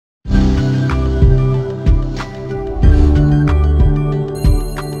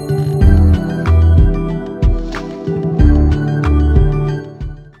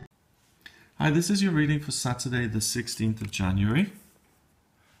Hi, this is your reading for Saturday, the 16th of January.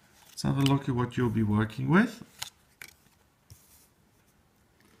 Let's have a look at what you'll be working with.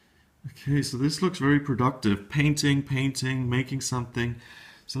 Okay, so this looks very productive. Painting, making something.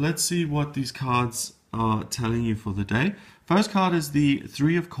 So let's see what these cards are telling you for the day. First card is the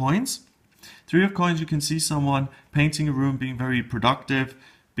Three of Coins. Three of Coins, you can see someone painting a room, being very productive,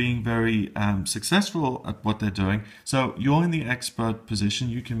 being very successful at what they're doing. So you're in the expert position.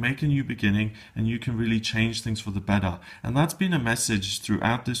 You can make a new beginning and you can really change things for the better. And that's been a message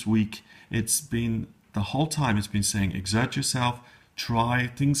throughout this week. It's been, the whole time it's been saying, exert yourself,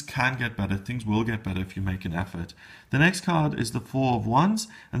 try, things can get better, things will get better if you make an effort. The next card is the Four of Wands,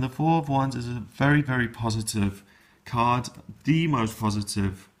 and the Four of Wands is a very, very positive card, the most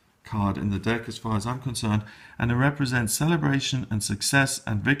positive card in the deck as far as I'm concerned, and it represents celebration and success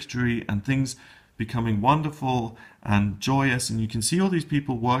and victory and things becoming wonderful and joyous. And you can see all these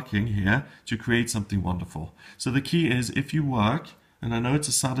people working here to create something wonderful. So the key is, if you work, and I know it's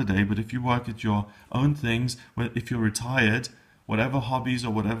a Saturday, but if you work at your own things, if you're retired, whatever hobbies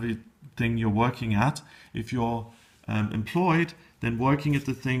or whatever thing you're working at, if you're employed, then working at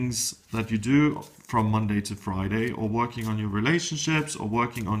the things that you do from Monday to Friday, or working on your relationships, or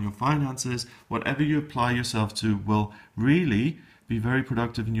working on your finances, whatever you apply yourself to will really be very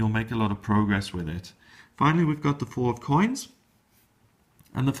productive and you'll make a lot of progress with it. Finally, we've got the Four of Coins.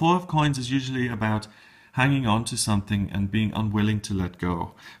 And the Four of Coins is usually about hanging on to something and being unwilling to let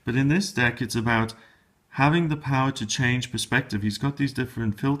go. But in this deck, it's about having the power to change perspective. He's got these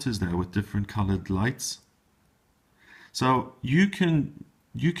different filters there with different colored lights. So you can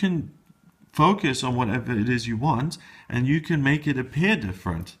focus on whatever it is you want and you can make it appear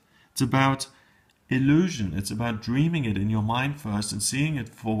different. It's about illusion. It's about dreaming it in your mind first and seeing it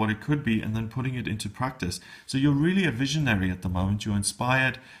for what it could be and then putting it into practice. So you're really a visionary at the moment. You're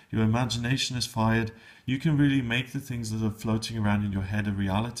inspired. Your imagination is fired. You can really make the things that are floating around in your head a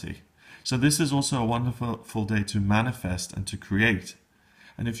reality. So this is also a wonderful day to manifest and to create.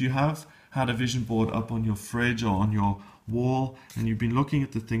 And if you have had a vision board up on your fridge or on your wall and you've been looking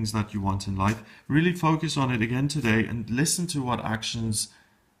at the things that you want in life, really focus on it again today and listen to what actions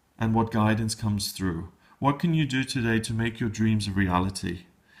and what guidance comes through. What can you do today to make your dreams a reality?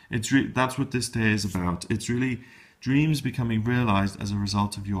 That's what this day is about. It's really dreams becoming realized as a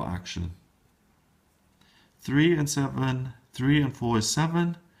result of your action. 3 and 7, 3 and 4 is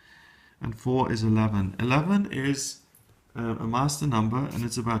 7, and 4 is 11. 11 is a master number, and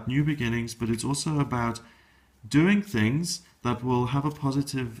it's about new beginnings, but it's also about doing things that will have a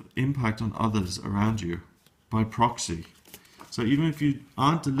positive impact on others around you by proxy. So even if you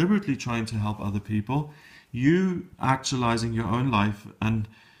aren't deliberately trying to help other people, you actualizing your own life and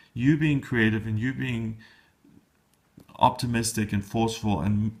you being creative and you being optimistic and forceful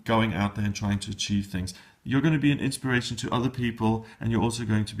and going out there and trying to achieve things, you're going to be an inspiration to other people, and you're also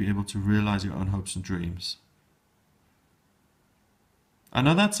going to be able to realize your own hopes and dreams. I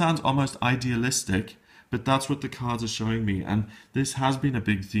know that sounds almost idealistic, but that's what the cards are showing me, and this has been a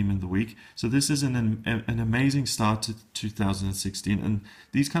big theme in the week. So this is an amazing start to 2016, and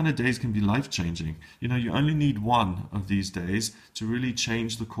these kind of days can be life-changing. You know, you only need one of these days to really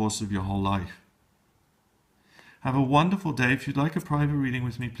change the course of your whole life. Have a wonderful day. If you'd like a private reading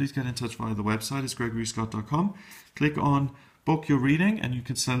with me, please get in touch via the website. It's gregoryscott.com. Click on book your reading and you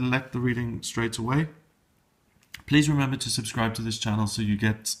can select the reading straight away. Please remember to subscribe to this channel so you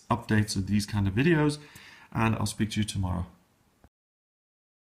get updates of these kind of videos, and I'll speak to you tomorrow.